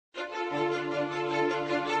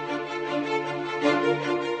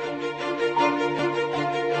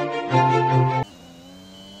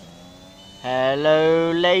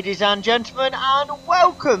Ladies and gentlemen, and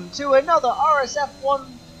welcome to another RSF1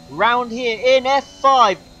 round here in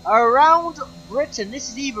F5 around Britain. This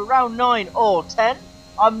is either round 9 or 10.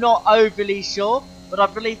 I'm not overly sure, but I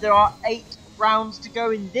believe there are 8 rounds to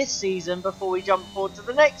go in this season before we jump forward to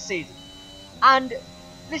the next season. And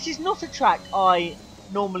this is not a track I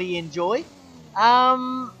normally enjoy.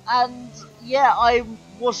 And yeah, I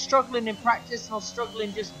was struggling in practice and I was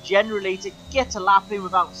struggling just generally to get a lap in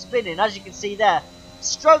without spinning. As you can see there,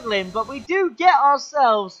 struggling, but we do get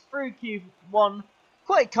ourselves through Q1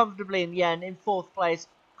 quite comfortably in the end, in 4th place,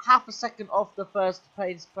 half a second off the first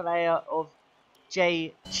place player of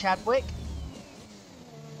Jay Chadwick.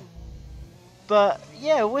 But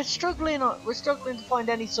yeah, we're struggling to find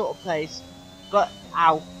any sort of pace. But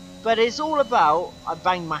ow. But it's all about, I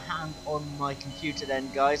banged my hand on my computer then,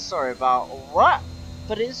 guys, sorry about what?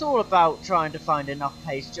 But it's all about trying to find enough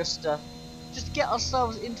pace just to get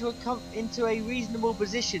ourselves into a reasonable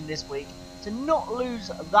position this week to not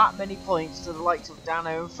lose that many points to the likes of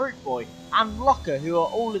Dano and Fruitboy and Locker, who are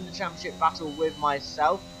all in the championship battle with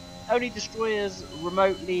myself. Only Destroyers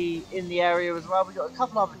remotely in the area as well. We've got a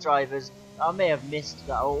couple other drivers that I may have missed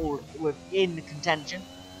that are all within contention.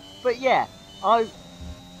 But yeah, I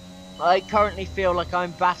currently feel like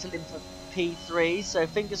I'm battling for P3, so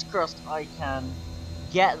fingers crossed I can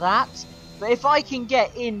get that. But if I can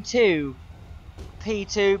get into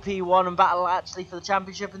P2, P1 and battle actually for the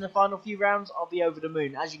championship in the final few rounds, I'll be over the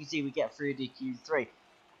moon. As you can see, we get through to Q3.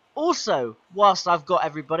 Also, whilst I've got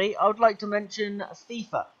everybody, I would like to mention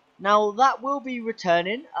FIFA. Now, that will be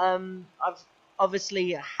returning. I've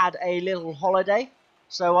obviously had a little holiday,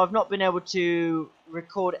 so I've not been able to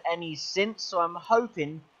record any since, so I'm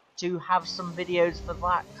hoping to have some videos for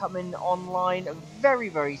that coming online very,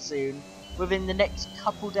 very soon, within the next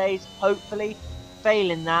couple days, hopefully.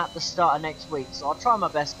 Failing that, the start of next week. So I'll try my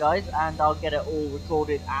best, guys, and I'll get it all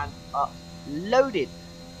recorded and uploaded.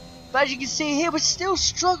 But as you can see here, we're still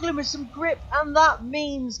struggling with some grip, and that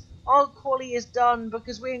means our quali is done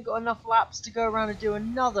because we ain't got enough laps to go around and do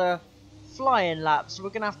another flying lap. So we're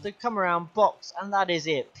going to have to come around, box, and that is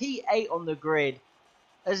it. P8 on the grid.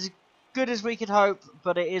 As good as we could hope,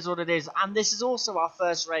 but it is what it is. And this is also our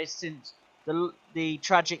first race since the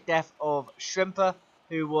tragic death of Shrimper,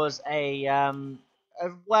 who was a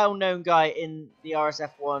well-known guy in the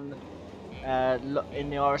RSF1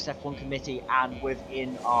 committee and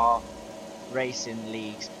within our racing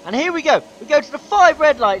leagues. And here we go. We go to the 5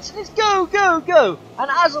 red lights, and it's go, go, go. And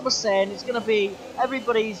as I was saying, it's going to be,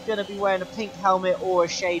 everybody's going to be wearing a pink helmet or a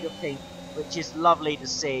shade of pink, which is lovely to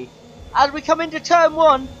see. As we come into turn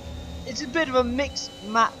 1, it's a bit of a mixed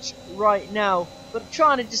match right now, but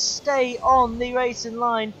trying to just stay on the racing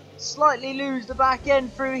line, slightly lose the back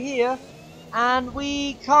end through here, and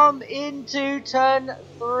we come into turn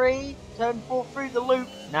 3, turn 4 through the loop.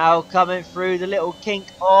 Now coming through the little kink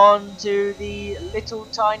onto the little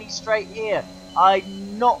tiny straight here.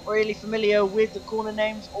 I'm not really familiar with the corner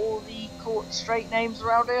names or the straight names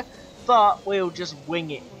around here, but we'll just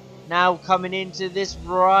wing it. Now coming into this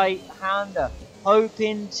right-hander,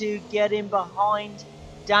 hoping to get in behind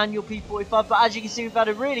Daniel P45, but as you can see, we've had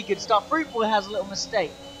a really good start. Fruitboy has a little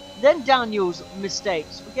mistake. Then Daniel's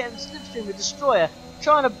mistakes. We're getting slipstream with Destroyer,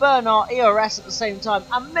 trying to burn our ERS at the same time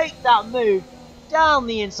and make that move down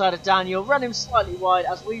the inside of Daniel, run him slightly wide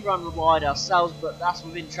as we run wide ourselves, but that's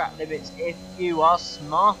within track limits if you are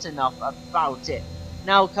smart enough about it.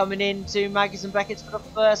 Now coming into Maggis and Beckett's for the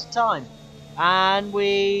first time, and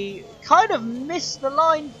we kind of missed the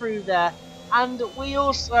line through there, and we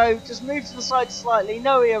also just moved to the side slightly,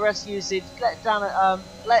 no ERS usage,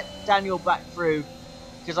 let Daniel back through,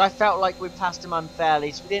 because I felt like we passed him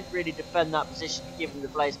unfairly, so we didn't really defend that position to give him the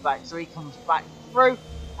place back, so he comes back through,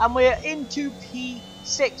 and we're into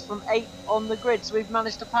P6 from 8 on the grid, so we've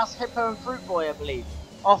managed to pass Hippo and Fruitboy, I believe,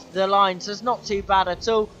 off the line, so it's not too bad at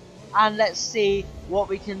all, and let's see what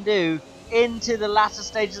we can do into the latter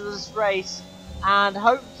stages of this race, and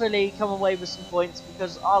hopefully come away with some points,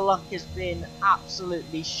 because our luck has been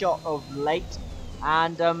absolutely shot of late,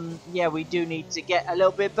 and yeah, we do need to get a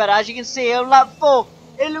little bit better. As you can see on lap 4,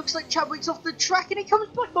 it looks like Chadwick's off the track and he comes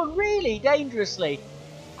back on really dangerously.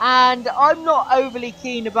 And I'm not overly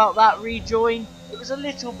keen about that rejoin. It was a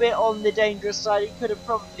little bit on the dangerous side. He could have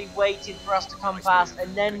probably waited for us to come past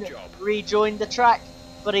and then rejoined the track.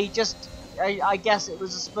 But he just, I guess it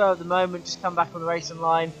was a spur of the moment, just come back on the racing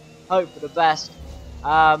line, hope for the best.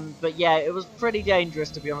 But yeah, it was pretty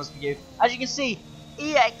dangerous, to be honest with you. As you can see,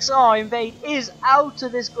 EXR Invade is out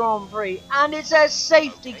of this Grand Prix, and it's a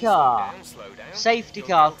safety car. Safety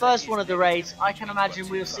car, first one of the race. I can imagine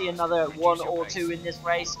we'll see another 1 or 2 in this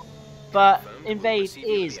race, but Invade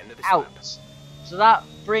is out. So that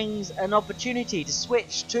brings an opportunity to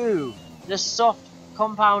switch to the soft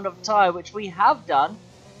compound of tyre, which we have done.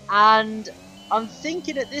 And I'm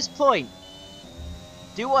thinking at this point,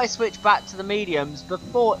 do I switch back to the mediums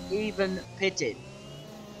before even pitting?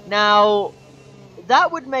 Now,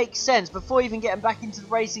 that would make sense before even getting back into the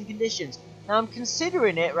racing conditions. Now, I'm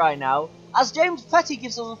considering it right now, as James Petty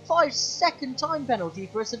gives us a 5-second time penalty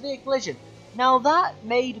for a severe collision. Now, that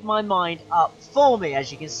made my mind up for me.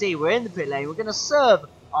 As you can see, we're in the pit lane. We're going to serve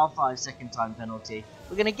our 5-second time penalty.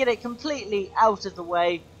 We're going to get it completely out of the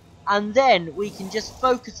way, and then we can just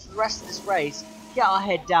focus for the rest of this race, get our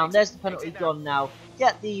head down. There's the penalty gone now.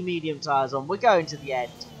 Get the medium tyres on. We're going to the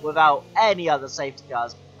end without any other safety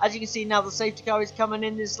cars. As you can see now, the safety car is coming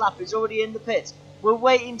in this lap. It's already in the pits. We're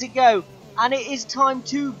waiting to go, and it is time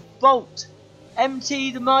to bolt.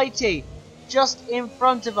 MT the Mighty just in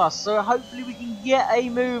front of us, so hopefully we can get a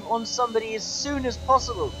move on somebody as soon as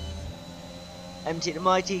possible. MT the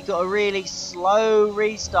Mighty got a really slow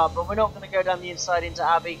restart, but we're not going to go down the inside into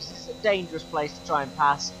Abbey because it's a dangerous place to try and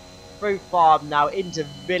pass. Through farm now into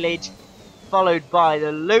village, followed by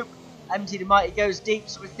the loop. MT the Mighty goes deep,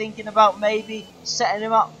 so we're thinking about maybe setting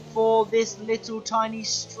him up for this little tiny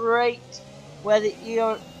straight where the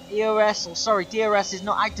DRS is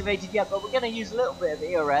not activated yet, but we're going to use a little bit of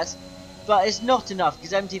ERS, but it's not enough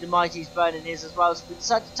because MT the Mighty is burning his as well, so we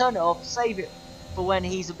decided to turn it off, save it for when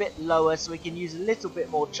he's a bit lower so we can use a little bit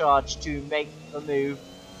more charge to make the move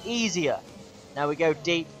easier. Now we go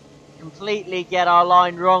deep, completely get our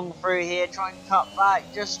line wrong through here, try and cut back,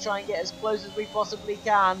 just try and get as close as we possibly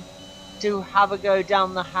can to have a go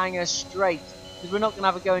down the hanger straight, because we're not going to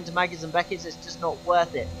have a go into Maggers and Beckett's. It's just not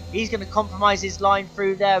worth it. He's going to compromise his line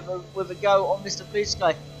through there with a go on Mr. Blue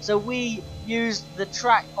Sky, so we use the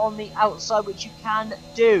track on the outside, which you can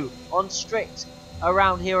do on strict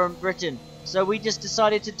around here in Britain, so we just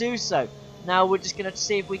decided to do so. Now we're just going to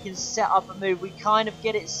see if we can set up a move. We kind of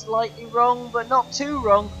get it slightly wrong, but not too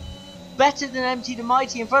wrong. Better than MT the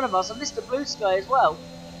Mighty in front of us, and Mr. Blue Sky as well.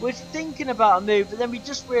 We're thinking about a move, but then we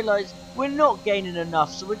just realised we're not gaining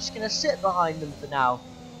enough, so we're just going to sit behind them for now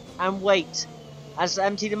and wait. As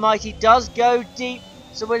MT the Mighty does go deep,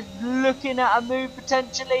 so we're looking at a move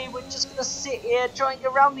potentially. We're just going to sit here, try and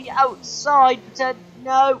go around the outside.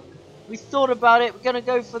 No, we thought about it. We're going to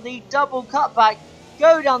go for the double cutback,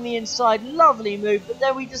 go down the inside, lovely move, but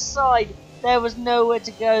then we decide there was nowhere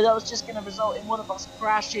to go. That was just going to result in one of us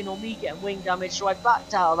crashing or me getting wing damage, so I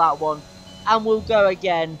backed out of that one. And we'll go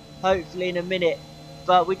again, hopefully in a minute.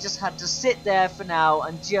 But we just had to sit there for now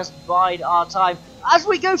and just bide our time as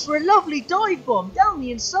we go for a lovely dive bomb down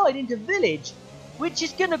the inside into village, which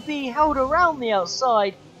is going to be held around the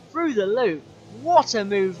outside through the loop. What a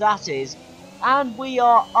move that is. And we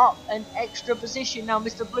are up an extra position now.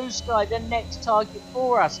 Mr. Blue Sky, the next target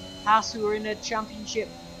for us. Haas, who are in a championship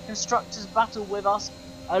constructors battle with us,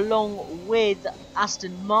 along with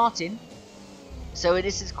Aston Martin. So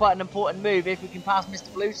this is quite an important move if we can pass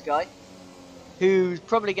Mr. Blue Sky, who's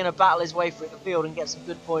probably going to battle his way through the field and get some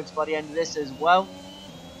good points by the end of this as well.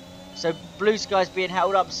 So Blue Sky's being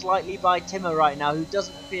held up slightly by Timmer right now, who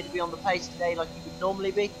doesn't appear to be on the pace today like he would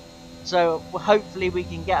normally be. So hopefully we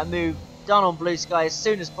can get a move done on Blue Sky as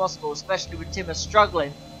soon as possible, especially with Timmer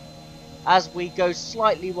struggling. As we go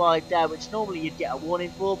slightly wide there, which normally you'd get a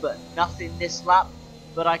warning for, but nothing this lap.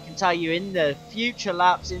 But I can tell you in the future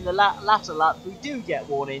laps, in the latter laps, we do get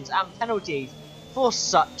warnings and penalties for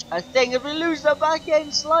such a thing. If we lose the back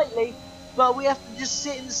end slightly, but we have to just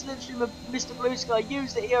sit in the slipstream of Mr. Blue Sky,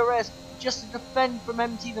 use the ERS just to defend from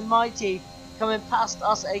MT the Mighty coming past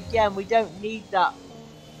us again. We don't need that.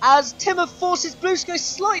 As Timmer forces Blue Sky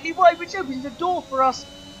slightly wide, which opens the door for us.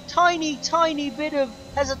 Tiny bit of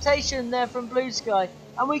hesitation there from Blue Sky,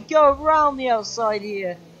 and we go around the outside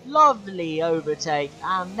here. Lovely overtake,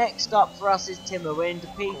 and next up for us is Timmer. We're into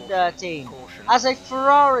P13 as a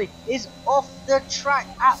Ferrari is off the track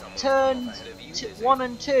at turns 1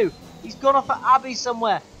 and 2. He's gone off at Abbey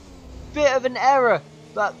somewhere. Bit of an error,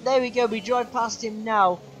 but there we go. We drive past him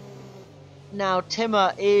now. Now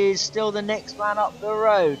Timmer is still the next man up the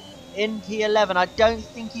road in P11. I don't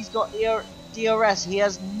think he's got DRS. He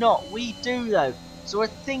has not. We do though, so we're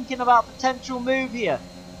thinking about potential move here.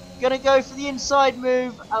 Gonna go for the inside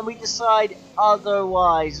move, and we decide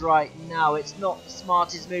otherwise right now. It's not the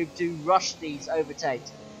smartest move to rush these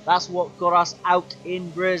overtakes. That's what got us out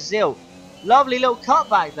in Brazil. Lovely little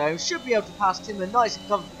cutback though. Should be able to pass Timmer nice and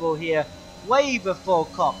comfortable here, way before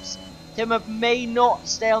Cops. Timmer may not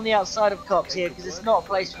stay on the outside of Cops here because it's not a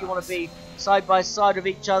place where you want to be side by side of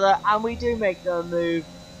each other, and we do make the move.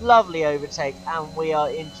 Lovely overtake, and we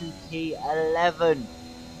are into P11.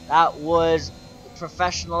 That was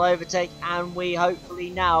professional overtake, and we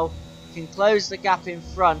hopefully now can close the gap in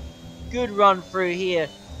front. Good run through here.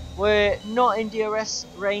 We're not in DRS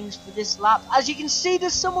range for this lap. As you can see,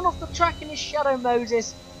 there's someone off the track in his Shadow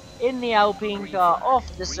Moses in the Alpine car off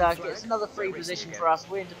the circuit. It's another free position for us.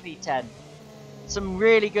 We're into P10. Some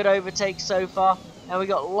really good overtakes so far, and we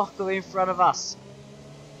got Locker in front of us.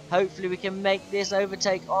 Hopefully we can make this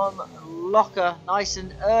overtake on Locker nice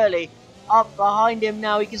and early. Up behind him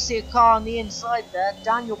now, we can see a car on the inside there.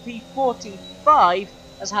 Daniel P45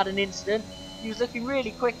 has had an incident. He was looking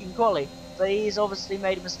really quick in quali, but he's obviously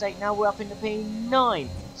made a mistake. Now we're up into P9,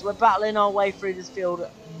 so we're battling our way through this field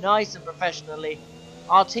nice and professionally.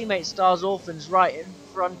 Our teammate Stars Orphans right in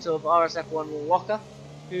front of RSF1 Locker,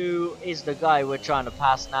 who is the guy we're trying to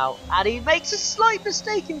pass now, and he makes a slight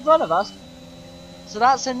mistake in front of us. So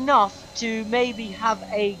that's enough to maybe have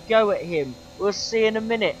a go at him. We'll see in a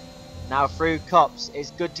minute. Now through Cops,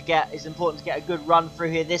 it's important to get a good run through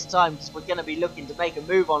here this time, because we're going to be looking to make a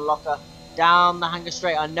move on Locker down the hanger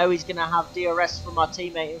straight. I know he's going to have DRS from our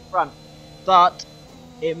teammate in front, but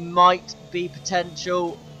it might be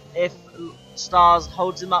potential if Stars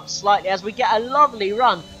holds him up slightly, as we get a lovely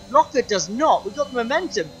run. Locker does not. We've got the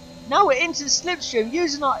momentum. Now we're into the slipstream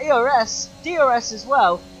using our DRS as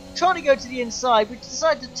well. Trying to go to the inside, we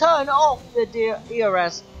decide to turn off the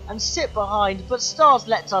ERS and sit behind, but Stars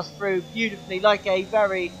lets us through beautifully, like a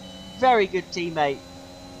very, very good teammate.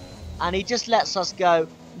 And he just lets us go.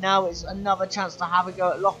 Now it's another chance to have a go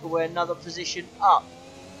at Locker. We're another position up.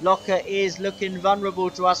 Locker is looking vulnerable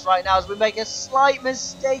to us right now as we make a slight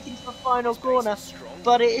mistake into the final corner,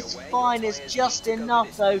 but it's fine. It's just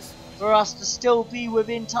enough though for us to still be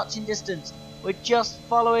within touching distance. We're just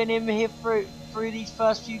following him here through these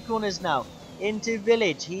first few corners now into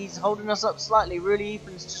Village. He's holding us up slightly. Rudy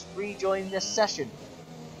Ethan's just rejoined this session,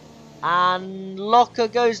 and Locker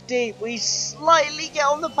goes deep. We slightly get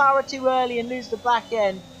on the power too early and lose the back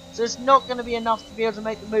end, so it's not going to be enough to be able to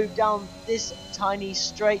make the move down this tiny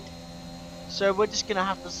straight. So we're just going to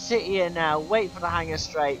have to sit here now, wait for the hanger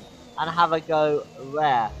straight, and have a go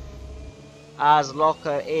there. As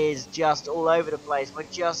Locker is just all over the place. We're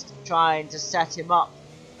just trying to set him up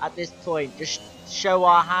at this point, just show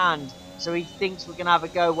our hand so he thinks we're going to have a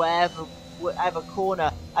go whatever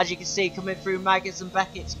corner. As you can see, coming through Maggots and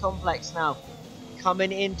Beckett's complex now,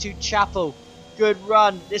 coming into Chapel. Good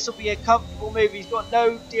run. This will be a comfortable move. He's got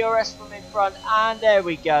no DRS from in front, and there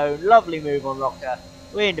we go. Lovely move on Locker.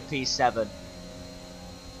 We're into P7,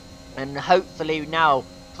 and hopefully now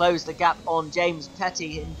close the gap on James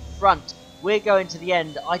Petty in front. We're going to the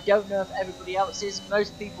end. I don't know if everybody else is.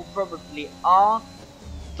 Most people probably are.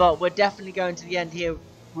 But we're definitely going to the end here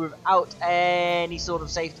without any sort of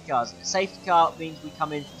safety cars. A safety car means we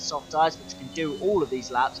come in for the soft tyres, which can do all of these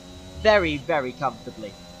laps very, very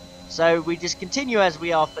comfortably. So we just continue as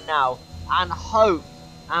we are for now, and hope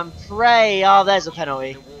and pray. Oh, there's a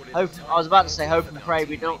penalty. I was about to say hope and pray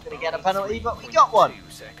we're not going to get a penalty, but we got one.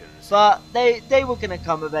 But they were going to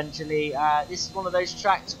come eventually. This is one of those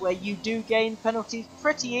tracks where you do gain penalties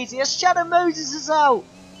pretty easy. As Shadow Moses is out.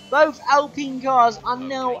 Both Alpine cars are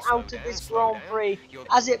now out of this Grand Prix,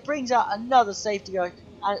 as it brings out another safety car.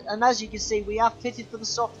 And as you can see, we have pitted for the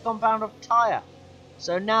soft compound of tyre.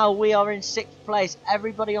 So now we are in 6th place.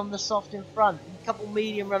 Everybody on the soft in front, and a couple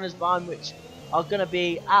medium runners behind, which are going to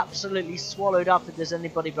be absolutely swallowed up if there's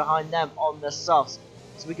anybody behind them on the softs.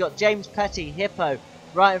 So we got James Petty, Hippo,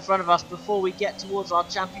 right in front of us before we get towards our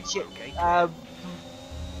championship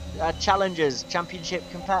challengers, championship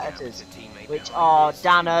competitors, which are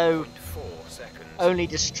Dano, Only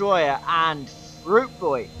Destroyer, and Fruit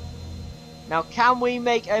Boy. Now, can we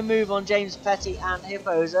make a move on James Petty and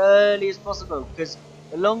Hippo as early as possible? Because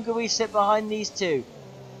the longer we sit behind these two,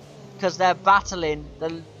 because they're battling,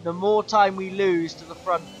 the more time we lose to the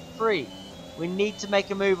front three. We need to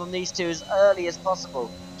make a move on these two as early as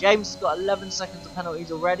possible. James has got 11 seconds of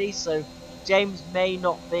penalties already, so James may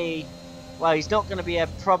not be, well, he's not going to be a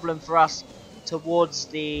problem for us towards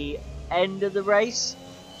the end of the race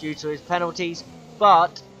due to his penalties,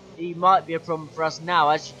 but he might be a problem for us now.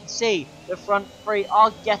 As you can see, the front three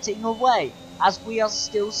are getting away as we are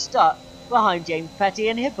still stuck behind James Petty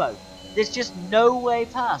and Hippo. There's just no way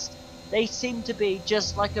past. They seem to be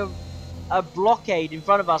just like a blockade in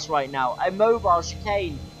front of us right now, a mobile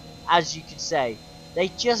chicane, as you could say. They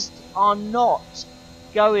just are not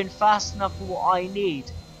going fast enough for what I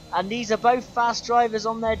need. And these are both fast drivers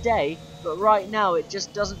on their day, but right now it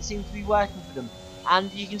just doesn't seem to be working for them.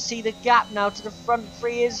 And you can see the gap now to the front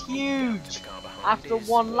three is huge. After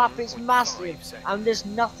one lap it's massive, and there's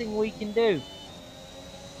nothing we can do.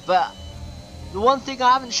 But the one thing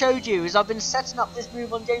I haven't showed you is I've been setting up this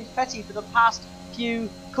move on James Petty for the past few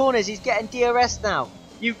corners. He's getting DRS now.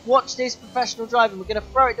 You watch this professional driving. We're going to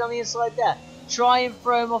throw it down the inside there. Try and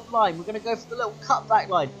throw him offline. We're going to go for the little cutback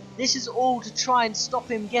line. This is all to try and stop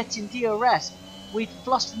him getting DRS. We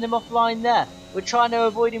flustered him offline there. We're trying to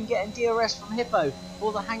avoid him getting DRS from Hippo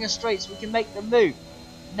for the hanger straight so we can make the move.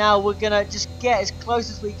 Now we're going to just get as close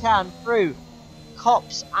as we can through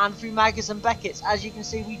Cops and through Magus and Beckett's. As you can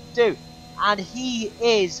see, we do. And he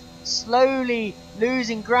is slowly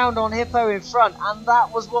losing ground on Hippo in front. And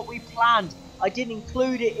that was what we planned. I didn't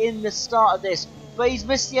include it in the start of this. But he's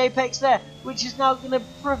missed the apex there, which is now going to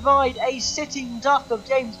provide a sitting duck of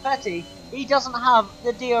James Petty. He doesn't have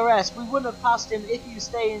the DRS. We wouldn't have passed him if he was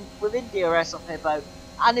staying within DRS of Hippo.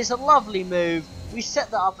 And it's a lovely move. We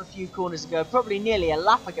set that up a few corners ago, probably nearly a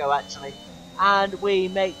lap ago actually. And we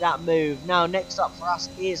make that move. Now next up for us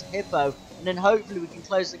is Hippo. And then hopefully we can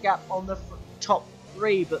close the gap on the top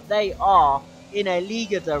 3. But they are in a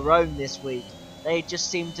league of their own this week. They just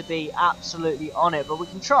seem to be absolutely on it. But we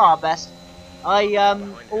can try our best. I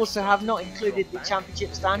also have not included the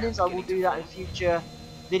championship standings. I will do that in future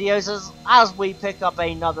videos as we pick up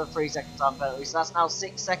another 3-second time penalty. So that's now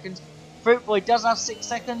 6 seconds. Fruit Boy does have 6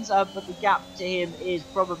 seconds, but the gap to him is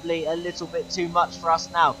probably a little bit too much for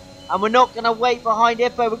us now. And we're not going to wait behind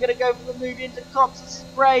Hippo. We're going to go for the move into Cops. This is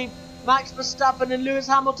brave. Max Verstappen and Lewis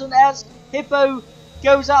Hamilton as Hippo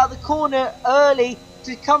goes out of the corner early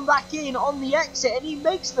to come back in on the exit. And he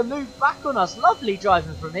makes the move back on us. Lovely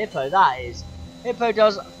driving from Hippo, that is. Hippo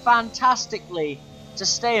does fantastically to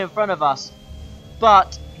stay in front of us.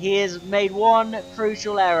 But he has made one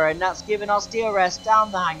crucial error, and that's given us DRS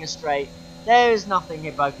down the hanger straight. There is nothing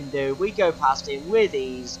Hippo can do. We go past him with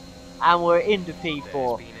ease, and we're into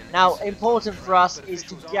P4. Now, important for us is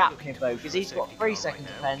to gap Hippo, because he's got 3 seconds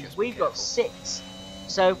of pens. We've got 6.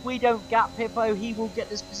 So if we don't gap Hippo, he will get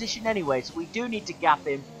this position anyway. So we do need to gap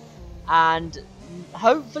him, and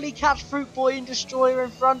hopefully catch Fruit Boy and Destroyer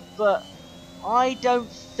in front, but I don't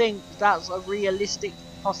think that's a realistic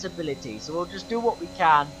possibility. So we'll just do what we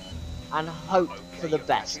can and hope for the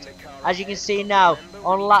best. As you can see now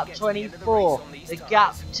on lap 24, the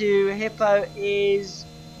gap to Hippo is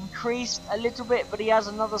increased a little bit, but he has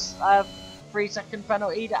another 3-second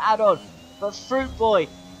penalty to add on. But Fruit Boy,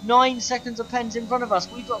 9 seconds of pens in front of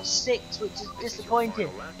us. We've got 6, which is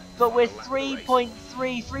disappointing. But we're 3.3,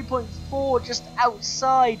 3.4 just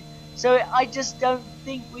outside. So I just don't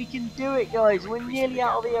think we can do it, guys. We're nearly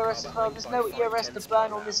out of ERS as well. There's no ERS to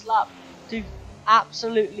burn on this lap to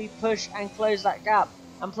absolutely push and close that gap.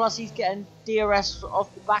 And plus he's getting DRS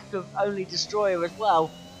off the back of only Destroyer as well.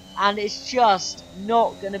 And it's just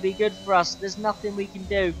not going to be good for us. There's nothing we can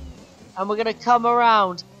do. And we're going to come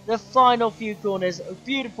around the final few corners. A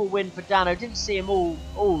beautiful win for Dano. Didn't see him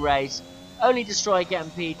all race. Only Destroyer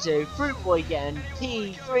getting P2. Fruit Boy getting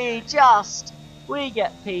P3 just. We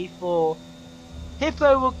get P4.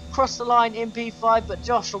 Hippo will cross the line in P5, but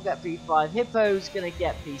Josh will get P5. Hippo's going to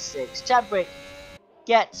get P6. Chadwick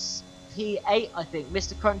gets P8, I think.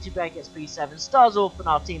 Mr. Crunchy Bear gets P7. Stars Orphan,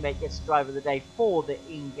 our teammate, gets Driver of the Day for the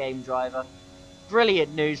in-game driver.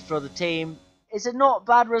 Brilliant news for the team. It's a not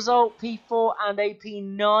bad result. P4 and a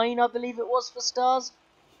P9, I believe it was for Stars.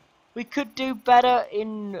 We could do better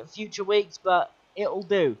in future weeks, but it'll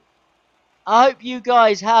do. I hope you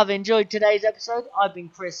guys have enjoyed today's episode. I've been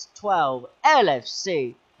Chris12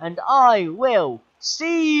 LFC, and I will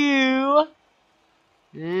see you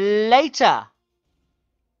later.